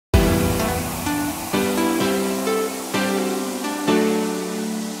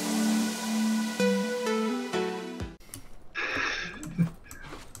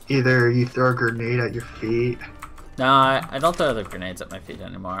Either you throw a grenade at your feet. No, I don't throw the grenades at my feet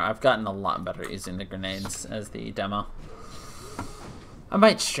anymore. I've gotten a lot better at using the grenades as the demo. I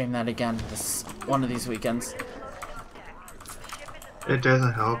might stream that again one of these weekends. It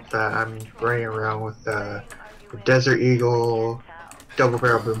doesn't help that I'm running around with the Desert Eagle double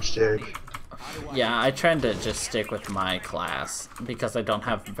barrel boomstick. Yeah, I tend to just stick with my class because I don't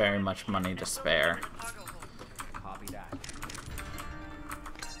have very much money to spare.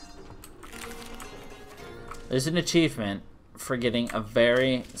 There's an achievement for getting a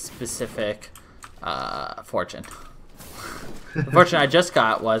very specific fortune. The fortune I just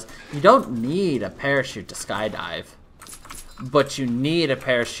got was you don't need a parachute to skydive, but you need a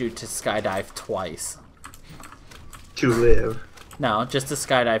parachute to skydive twice. To live. No, just to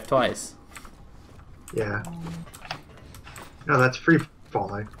skydive twice. Yeah. No, that's free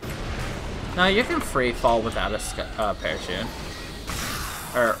falling. No, you can free fall without a parachute.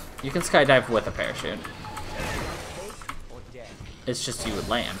 Or you can skydive with a parachute. It's just you would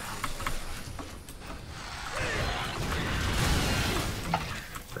land.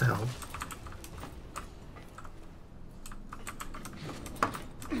 The hell?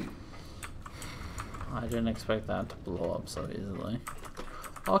 I didn't expect that to blow up so easily.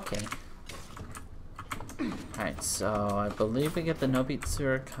 Okay. Alright, so I believe we get the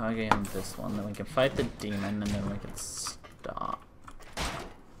Nobitsu Kage on this one. Then we can fight the demon and then we can stop.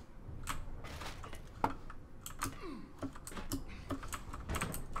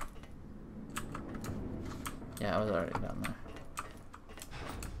 Yeah, I was already down there.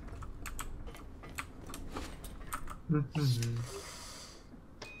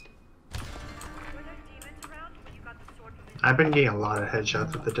 I've been getting a lot of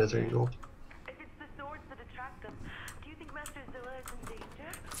headshots with the Desert Eagle. If it's the swords that attract them, do you think Master Zilla is in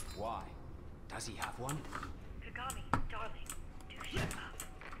danger? Why? Does he have one? Kagami, darling, do shut up.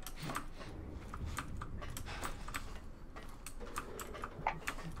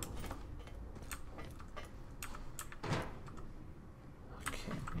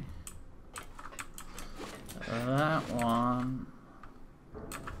 Okay. That one.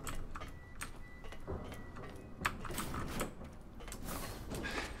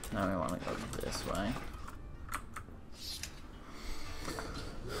 Now we want to go this way.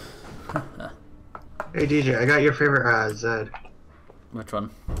 Hey DJ, I got your favorite Zed. Which one?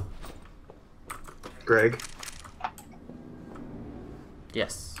 Greg.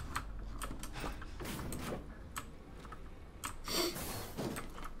 Yes.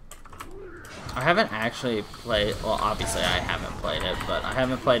 I haven't actually played, well obviously I haven't played it, but I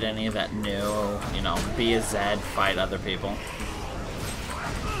haven't played any of that new, you know, be a Zed, fight other people.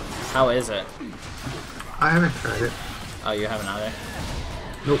 How is it? I haven't tried it. Oh, you haven't either?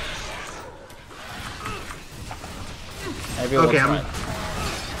 Nope. Maybe we'll Okay, try I'm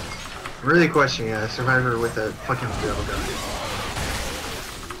it. really questioning a survivor with a fucking railgun.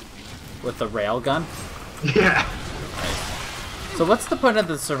 With the railgun? Yeah. So what's the point of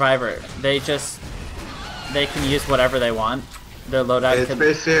the survivor? They can use whatever they want? Their loadout It's can...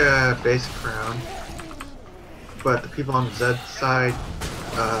 basically a basic round. But the people on the Zed side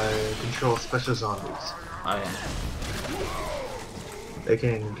control special zombies. Oh yeah. They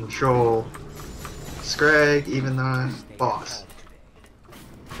can control Scrag, even the boss.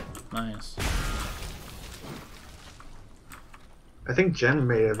 Nice. I think Jen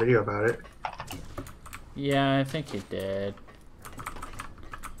made a video about it. Yeah, I think he did.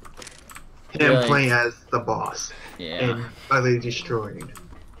 Him Really? playing as the boss. Yeah. And utterly destroying.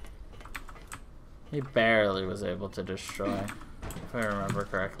 He barely was able to destroy, if I remember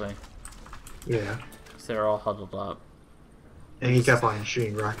correctly. Yeah. Because they were all huddled up. And he kept on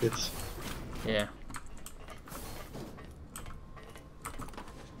shooting rockets. Yeah.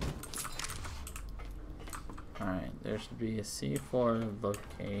 Alright, there should be a C4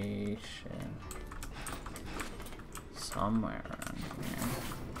 location somewhere around here.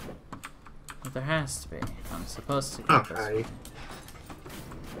 But there has to be. I'm supposed to get this Okay. way.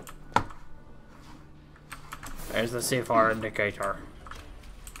 There's the C4 indicator.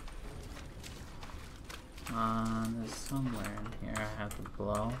 There's somewhere in here I have to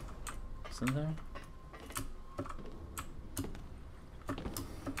blow. Isn't there?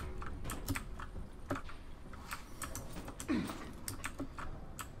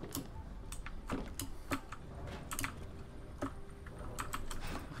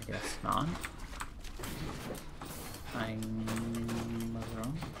 I guess not. I was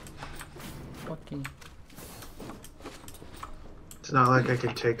wrong. Okay. It's not like I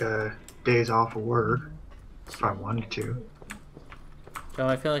could take days off of work if I wanted to. Joe,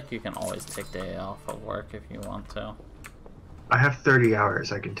 I feel like you can always take day off of work if you want to. I have 30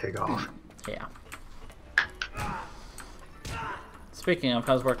 hours I can take off. Yeah. Speaking of,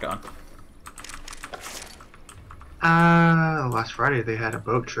 how's work going? Last Friday they had a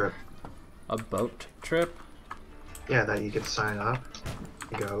boat trip. A boat trip? Yeah, that you could sign up.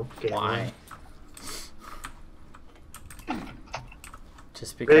 Go. Gambling. Why?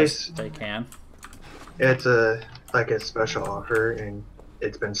 Just because they can? It's like a special offer, and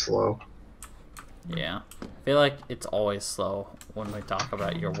it's been slow. Yeah. I feel like it's always slow when we talk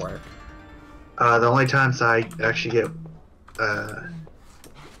about your work. The only times I actually get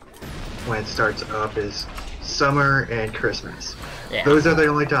when it starts up is summer and Christmas. Yeah. Those are the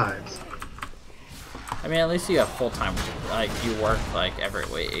only times. I mean, at least you have full-time, like, you work, like, every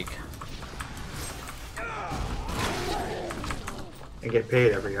week. And get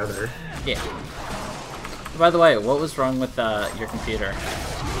paid every other. Yeah. By the way, what was wrong with your computer?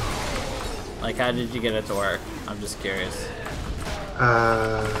 Like, how did you get it to work? I'm just curious.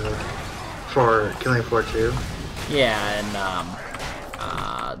 For Killing Floor 2? Yeah,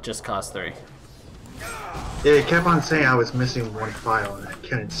 and, Just Cause 3. It kept on saying I was missing one file and I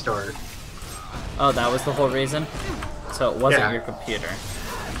couldn't start. Oh, that was the whole reason? So it wasn't Yeah. your computer.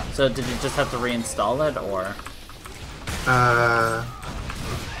 So did you just have to reinstall it, or?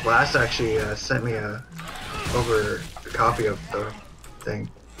 Last actually sent me over a copy of the thing.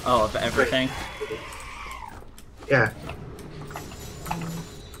 Oh, of everything? Yeah.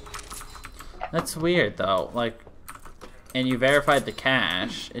 That's weird, though. Like, and you verified the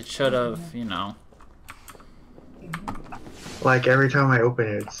cache. It should have, you know. Like every time I open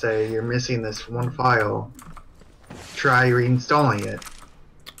it, it'd say you're missing this one file. Try reinstalling it.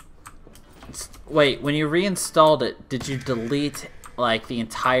 Wait, when you reinstalled it, did you delete, like, the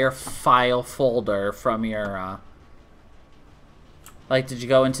entire file folder from your, like, did you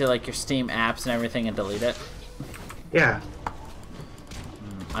go into, like, your Steam apps and everything and delete it? Yeah.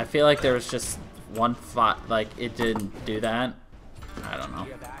 I feel like there was just one file, like, it didn't do that. I don't know.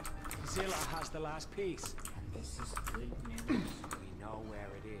 Hear that? Zilla has the last piece. This is good news. We know where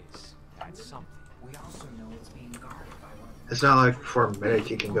it is. That's something. We also know it's being guarded by one. It's not like for a minute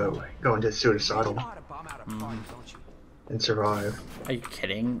you can go into suicidal You know how to bomb out a party, don't you? and survive. Are you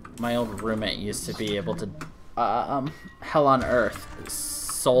kidding? My old roommate used to be able to, Hell on Earth,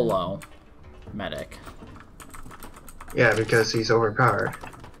 solo medic. Yeah, because he's overpowered.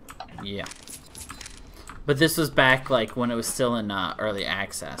 Yeah. But this was back, like, when it was still in, early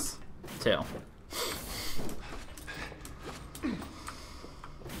access, too.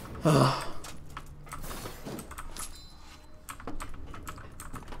 Ugh.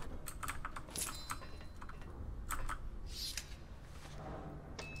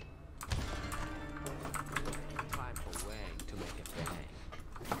 Time for Wang to make it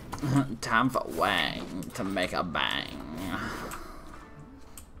bang. Time for Wang to make a bang.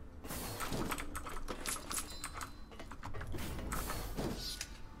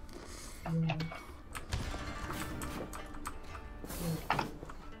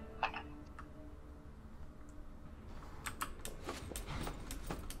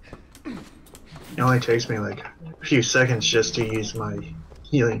 It only takes me like a few seconds just to use my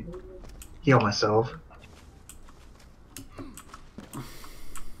heal myself.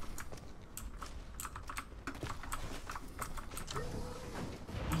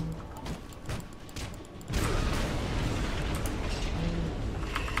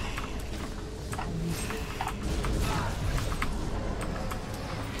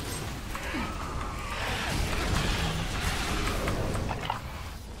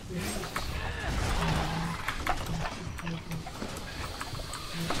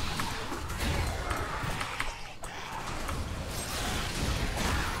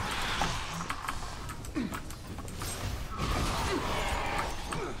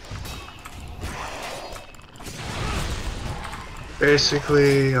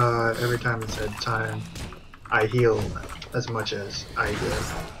 Basically, every time it said time, I heal as much as I did.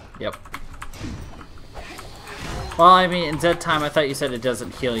 Yep. Well, I mean, in dead time, I thought you said it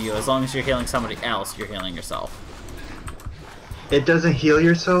doesn't heal you. As long as you're healing somebody else, you're healing yourself. It doesn't heal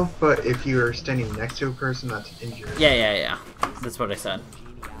yourself, but if you are standing next to a person that's injured. Yeah. That's what I said.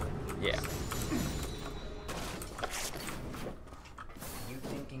 Yeah. You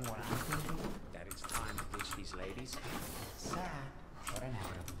thinking what I'm thinking? That it's time to ditch these ladies. Sad, but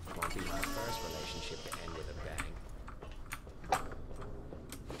inevitable. Won't be my first relationship to end with a bang.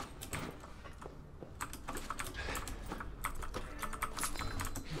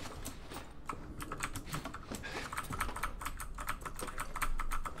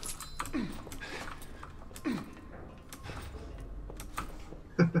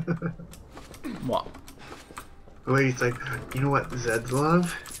 What? The lady's like, you know what Zeds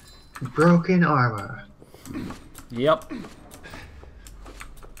love? Broken armor. Yep.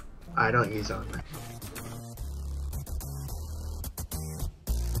 I don't use armor.